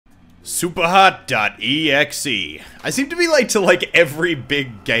SuperHot.exe. I seem to be late to like every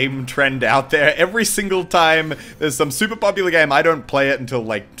big game trend out there. Every single time there's some super popular game, I don't play it until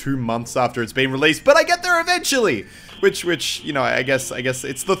like 2 months after it's been released, but I get there eventually. Which, you know, I guess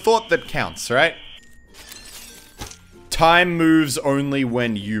it's the thought that counts, right? Time moves only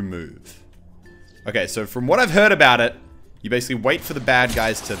when you move. Okay, so from what I've heard about it, you basically wait for the bad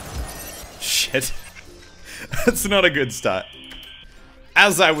guys to... Shit. That's not a good start.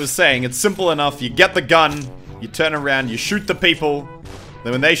 As I was saying, it's simple enough. You get the gun, you turn around, you shoot the people.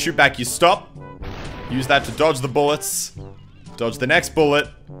 Then when they shoot back, you stop. Use that to dodge the bullets. Dodge the next bullet.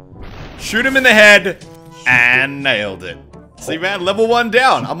 Shoot him in the head. And nailed it. See, man, level 1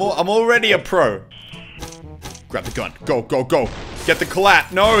 down. I'm already a pro. Grab the gun. Go, go, go. Get the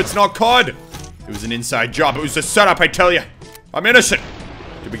collat. No, it's not COD. It was an inside job. It was a setup, I tell you. I'm innocent.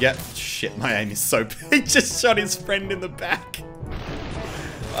 Did we get... Shit, my aim is so... He just shot his friend in the back.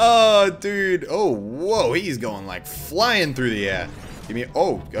 Oh, dude. Oh, whoa. He's going like flying through the air. Give me...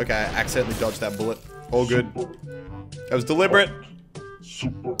 Oh, okay. I accidentally dodged that bullet. All good. That was deliberate.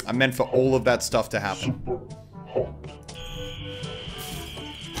 I meant for all of that stuff to happen.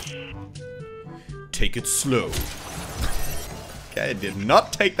 Take it slow. Okay, I did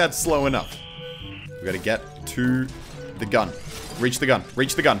not take that slow enough. We gotta get to the gun. Reach the gun.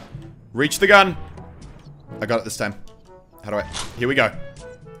 Reach the gun. Reach the gun. I got it this time. How do I... Here we go.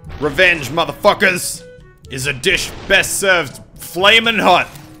 Revenge, motherfuckers, is a dish best served flamin' hot.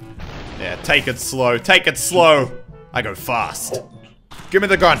 Yeah, take it slow. Take it slow. I go fast. Give me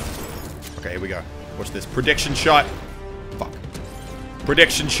the gun. Okay, here we go. Watch this. Prediction shot. Fuck.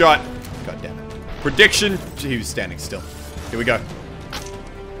 Prediction shot. God damn it. Prediction. He was standing still. Here we go.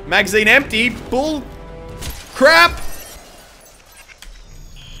 Magazine empty. Bull. Crap.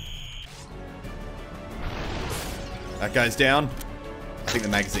 That guy's down. I think the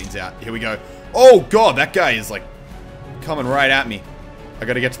magazine's out. Here we go. Oh, God, that guy is, like, coming right at me. I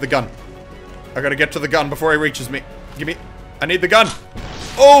gotta get to the gun. I gotta get to the gun before he reaches me. Give me... I need the gun.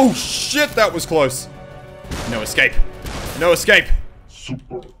 Oh, shit, that was close. No escape. No escape.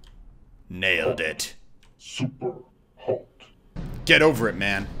 Super. Nailed it. Super hot. Get over it,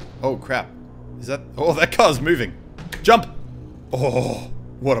 man. Oh, crap. Is that... Oh, that car's moving. Jump. Oh,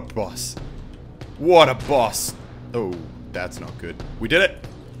 what a boss. What a boss. Oh, that's not good. We did it.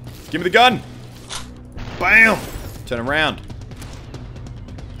 Give me the gun. Bam. Turn around.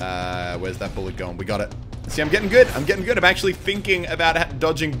 Where's that bullet going? We got it. See, I'm getting good. I'm getting good. I'm actually thinking about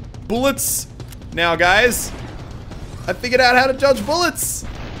dodging bullets now, guys. I figured out how to dodge bullets.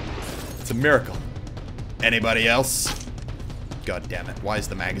 It's a miracle. Anybody else? God damn it. Why is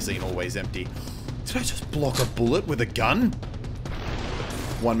the magazine always empty? Did I just block a bullet with a gun?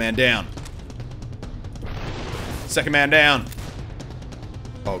 One man down. Second man down.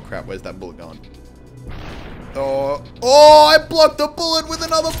 Oh crap, where's that bullet going? Oh, oh, I blocked the bullet with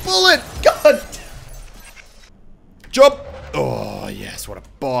another bullet! God! Jump! Oh, yes, what a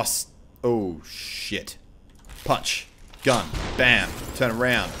boss. Oh, shit. Punch. Gun. Bam. Turn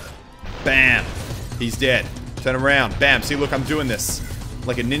around. Bam. He's dead. Turn around. Bam. See, look, I'm doing this.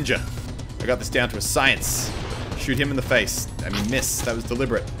 Like a ninja. I got this down to a science. Shoot him in the face. I mean, miss. That was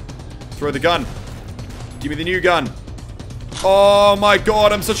deliberate. Throw the gun. Give me the new gun. Oh my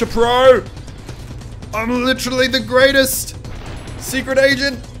god, I'm such a pro! I'm literally the greatest secret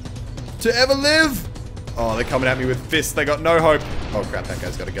agent to ever live! Oh, they're coming at me with fists. They got no hope. Oh crap, that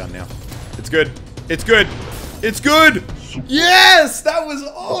guy's got a gun now. It's good. It's good. It's good! Yes! That was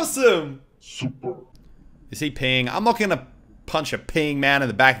awesome! Super. Is he peeing? I'm not gonna punch a peeing man in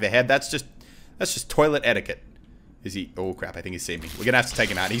the back of the head. That's just toilet etiquette. Is he? Oh crap, I think he's seen me. We're gonna have to take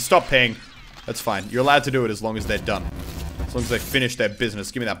him out. He stopped peeing. That's fine. You're allowed to do it as long as they're done. As long as they finish their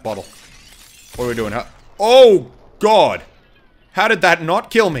business. Give me that bottle. What are we doing? Oh, God. How did that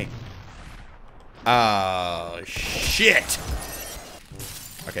not kill me? Shit.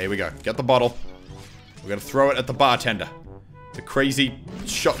 Okay, here we go. Get the bottle. We're gonna throw it at the bartender. The crazy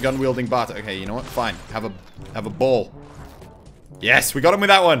shotgun-wielding bartender. Okay, you know what? Fine. Have a ball. Yes, we got him with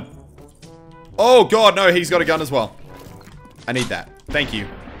that one. Oh, God, no. He's got a gun as well. I need that. Thank you.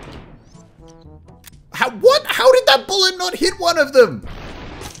 What? How did that bullet not hit one of them?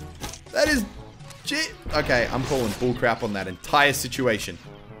 That is... Okay, I'm calling bullcrap on that entire situation.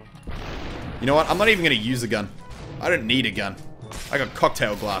 You know what? I'm not even going to use a gun. I don't need a gun. I got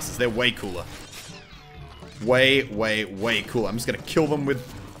cocktail glasses. They're way cooler. Way, way, way cooler. I'm just going to kill them with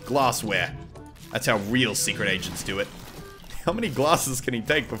glassware. That's how real secret agents do it. How many glasses can he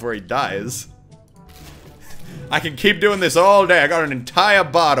take before he dies? I can keep doing this all day. I got an entire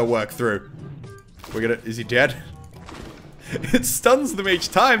bar to work through. We're gonna... Is he dead? It stuns them each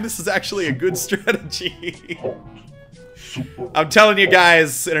time. This is actually a good strategy. I'm telling you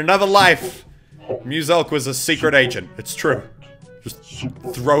guys, in another life, Muzulk was a secret agent. It's true. Just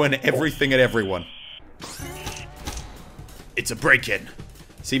throwing everything at everyone. It's a break-in.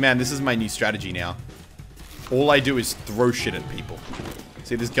 See, man, this is my new strategy now. All I do is throw shit at people.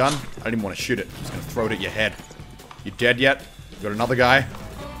 See this gun? I don't even want to shoot it. I'm just gonna throw it at your head. You dead yet? Got another guy?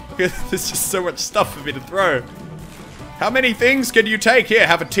 There's just so much stuff for me to throw. How many things can you take? Here,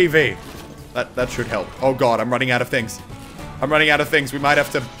 have a TV. That should help. Oh god, I'm running out of things. I'm running out of things. We might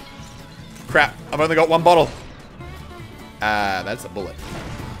have to... Crap, I've only got one bottle. That's a bullet.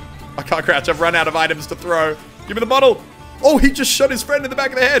 I can't crouch. I've run out of items to throw. Give me the bottle. Oh, he just shot his friend in the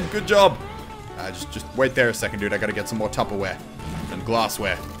back of the head. Good job. Just wait there a second, dude. I gotta get some more Tupperware. And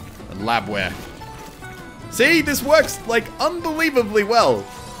glassware. And labware. See? This works, like, unbelievably well.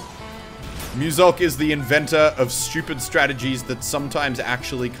 Muzulk is the inventor of stupid strategies that sometimes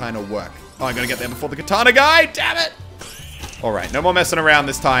actually kind of work. Oh, I gotta get there before the katana guy. Damn it! Alright, no more messing around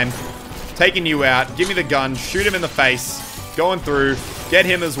this time. Taking you out. Give me the gun. Shoot him in the face. Going through. Get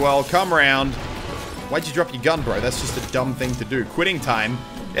him as well. Come around. Why'd you drop your gun, bro? That's just a dumb thing to do. Quitting time.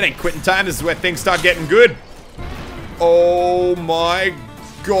 It ain't quitting time. This is where things start getting good. Oh my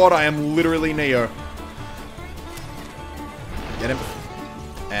god, I am literally Neo. Get him.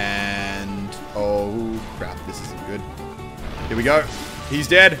 And... oh crap, this isn't good. Here we go. He's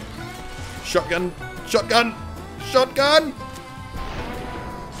dead. Shotgun. Shotgun. Shotgun.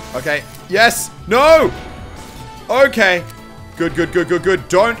 Okay. Yes. No. Okay. Good, good, good, good, good.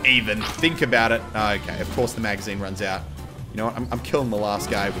 Don't even think about it. Okay, of course the magazine runs out. You know what? I'm killing the last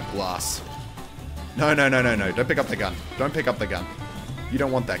guy with glass. No, no, no, no, no. Don't pick up the gun. Don't pick up the gun. You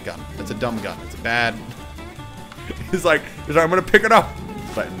don't want that gun. That's a dumb gun. It's a bad... He's like, I'm gonna pick it up.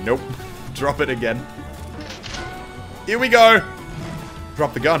 It's like, nope. Drop it again. Here we go.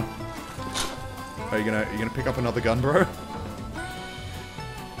 Drop the gun. Are you gonna pick up another gun, bro?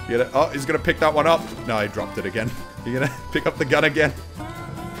 You gonna, oh, he's gonna pick that one up. No, he dropped it again. You gonna pick up the gun again?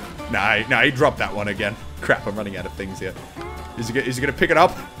 No, no, he dropped that one again. Crap, I'm running out of things here. Is he gonna pick it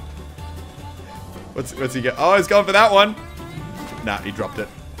up? What's he get? Oh, he's going for that one. Nah, he dropped it.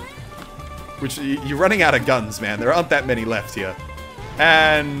 Which, you're running out of guns, man. There aren't that many left here.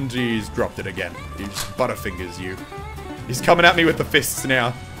 And he's dropped it again. He just butterfingers you. He's coming at me with the fists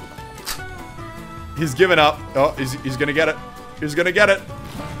now. He's given up. Oh, he's gonna get it. He's gonna get it.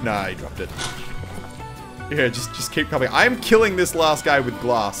 Nah, he dropped it. Here, just keep coming. I'm killing this last guy with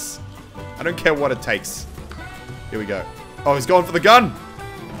glass. I don't care what it takes. Here we go. Oh, he's going for the gun.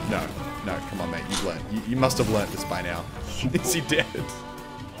 No, no, come on, mate. You've learned. You must have learned this by now. Is he dead?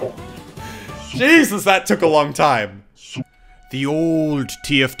 Jesus, that took a long time. The old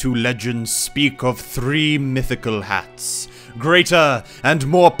TF2 legends speak of 3 mythical hats, greater and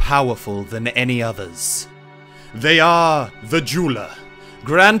more powerful than any others. They are the jeweler,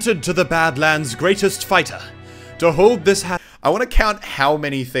 granted to the Badlands' greatest fighter. To hold this hat... I want to count how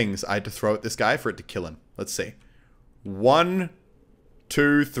many things I had to throw at this guy for it to kill him. Let's see. 1,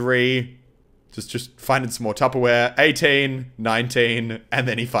 2, 3... Just finding some more Tupperware. 18, 19, and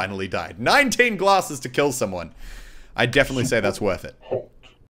then he finally died. 19 glasses to kill someone. I'd definitely say that's worth it.